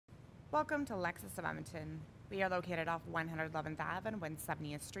Welcome to Lexus of Edmonton. We are located off 111th Ave and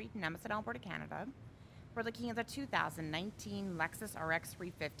 170th Street in Edmonton, Alberta, Canada. We're looking at the 2019 Lexus RX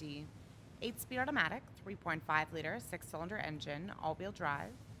 350, 8-speed automatic, 3.5-liter, 6-cylinder engine, all-wheel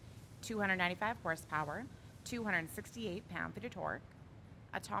drive, 295 horsepower, 268 pound-feet of torque,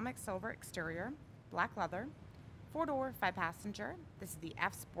 atomic silver exterior, black leather, 4-door, 5-passenger. This is the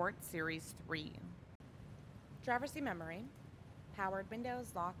F Sport Series 3. Driver's seat memory, powered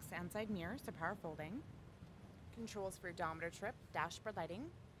windows, locks, and side mirrors to power folding, controls for odometer trip, dashboard lighting,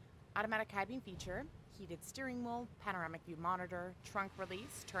 automatic high beam feature, heated steering wheel, panoramic view monitor, trunk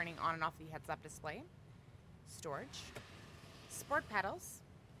release, turning on and off the heads-up display, storage, sport pedals,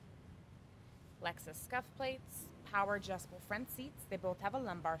 Lexus scuff plates, power adjustable front seats. They both have a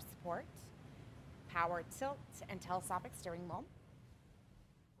lumbar support, power tilt and telescopic steering wheel,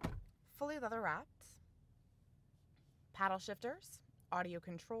 fully leather wrapped, paddle shifters, audio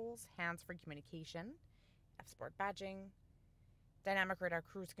controls, hands-free communication, F-Sport badging, dynamic radar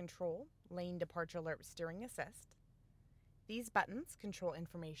cruise control, lane departure alert with steering assist. These buttons control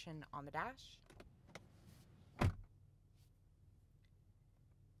information on the dash.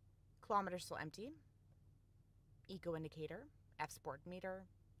 Kilometer still empty. Eco indicator, F-Sport meter,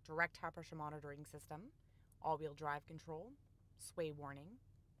 direct high pressure monitoring system, all-wheel drive control, sway warning.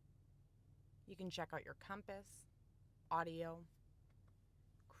 You can check out your compass, audio,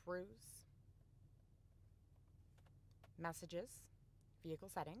 cruise, messages, vehicle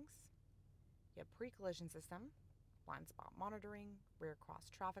settings. You have pre-collision system, blind spot monitoring, rear cross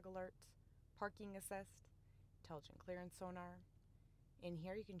traffic alert, parking assist, intelligent clearance sonar. In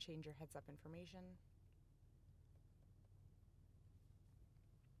here you can change your heads-up information.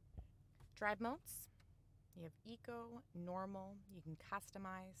 Drive modes. You have Eco, Normal. You can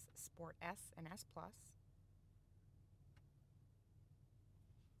customize Sport S and S Plus.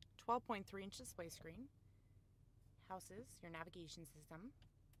 12.3-inch display screen, houses your navigation system,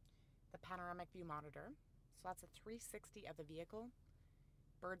 the panoramic view monitor, so that's a 360 of the vehicle,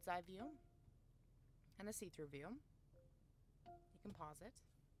 bird's eye view, and a see-through view. You can pause it.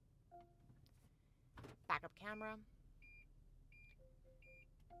 Backup camera.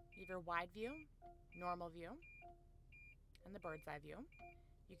 You have your wide view, normal view, and the bird's eye view.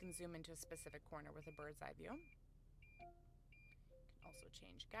 You can zoom into a specific corner with a bird's eye view. Also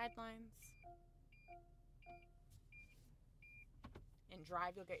change guidelines. In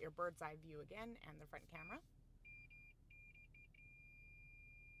drive, you'll get your bird's eye view again and the front camera.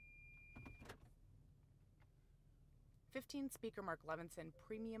 '15-speaker Mark Levinson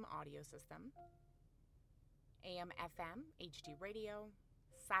premium audio system, AM, FM, HD radio,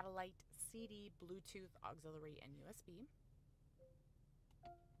 satellite, CD, Bluetooth, auxiliary, and USB.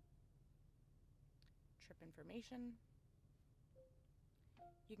 Trip information.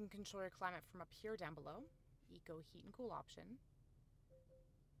 You can control your climate from up here down below. Eco heat and cool option.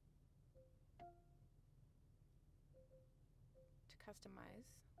 To customize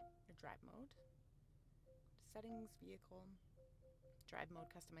your drive mode, settings, vehicle, drive mode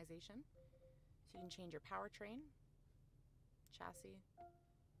customization. So you can change your powertrain, chassis,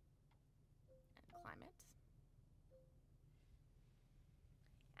 and climate.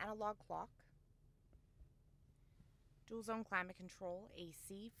 Analog clock. Dual zone climate control,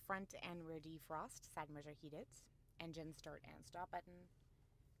 AC, front and rear defrost, side mirrors are heated, engine start and stop button,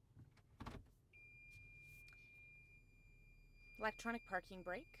 electronic parking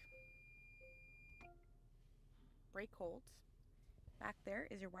brake, brake hold. Back there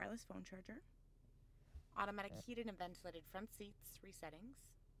is your wireless phone charger, automatic heated and ventilated front seats, 3 settings,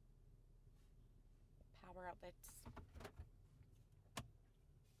 power outlets,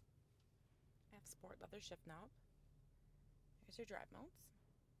 F Sport leather shift knob. Here's your drive modes.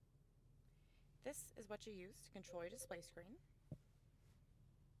 This is what you use to control your display screen.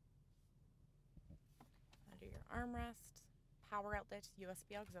 Under your armrest, power outlet,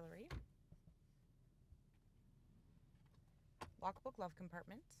 USB auxiliary, lockable glove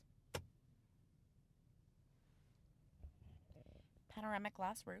compartment, panoramic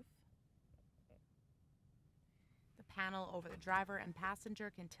glass roof. The panel over the driver and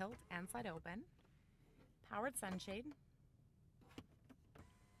passenger can tilt and slide open, powered sunshade.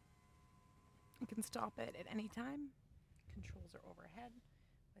 You can stop it at any time. Controls are overhead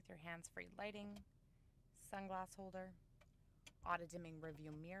with your hands-free lighting, sunglass holder, auto-dimming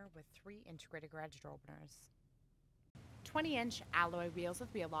rearview mirror with 3 integrated garage door openers. 20-inch alloy wheels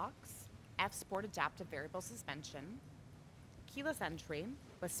with wheel locks, F Sport adaptive variable suspension, keyless entry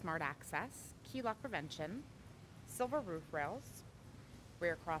with smart access, key lock prevention, silver roof rails,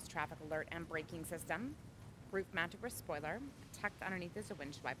 rear cross traffic alert and braking system, roof mounted rear spoiler, tucked underneath is a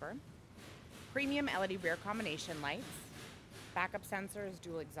windshield wiper. Premium LED rear combination lights. Backup sensors,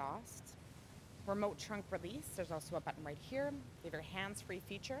 dual exhaust. Remote trunk release. There's also a button right here. You have your hands-free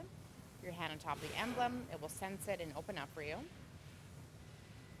feature. Your hand on top of the emblem. It will sense it and open up for you.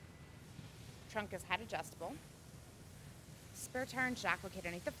 Trunk is height adjustable. Spare tire and jack located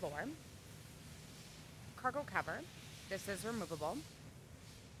underneath the floor. Cargo cover. This is removable.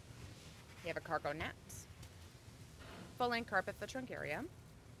 You have a cargo net. Full-length carpet for the trunk area.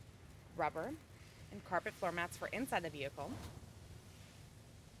 Rubber and carpet floor mats for inside the vehicle.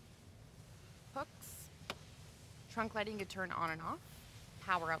 Hooks. Trunk lighting can turn on and off.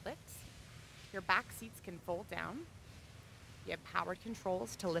 Power outlets. Your back seats can fold down. You have powered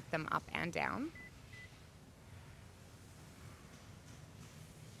controls to lift them up and down.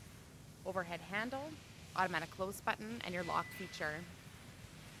 Overhead handle, automatic close button, and your lock feature.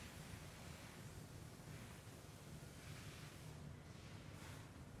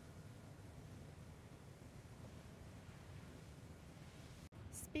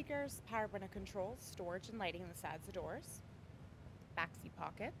 Speakers, power button controls, storage and lighting on the sides of the doors. Back seat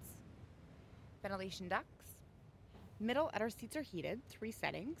pockets. Ventilation ducts. Middle outer seats are heated, 3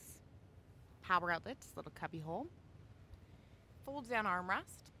 settings. Power outlets, little cubby hole. Fold down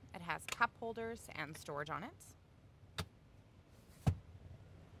armrest. It has cup holders and storage on it.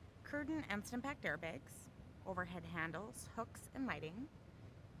 Curtain and impact airbags. Overhead handles, hooks and lighting.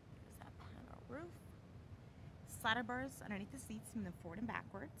 There's that panel roof. Slider bars underneath the seats, move them forward and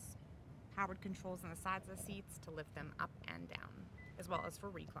backwards. Powered controls on the sides of the seats to lift them up and down, as well as for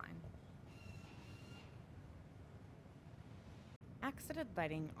recline. Accented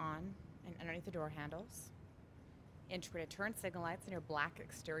lighting on and underneath the door handles. Integrated turn signal lights in your black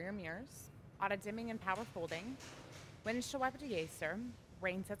exterior mirrors. Auto dimming and power folding. Windshield wiper deicer.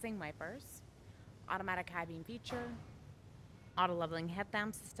 Rain sensing wipers. Automatic high beam feature. Auto leveling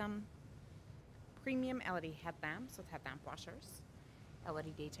headlamp system. Premium LED headlamps with headlamp washers.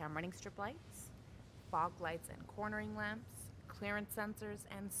 LED daytime running strip lights. Fog lights and cornering lamps. Clearance sensors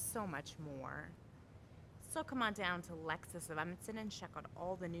and so much more. So come on down to Lexus of Edmonton and check out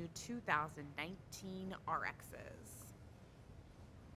all the new 2019 RXs.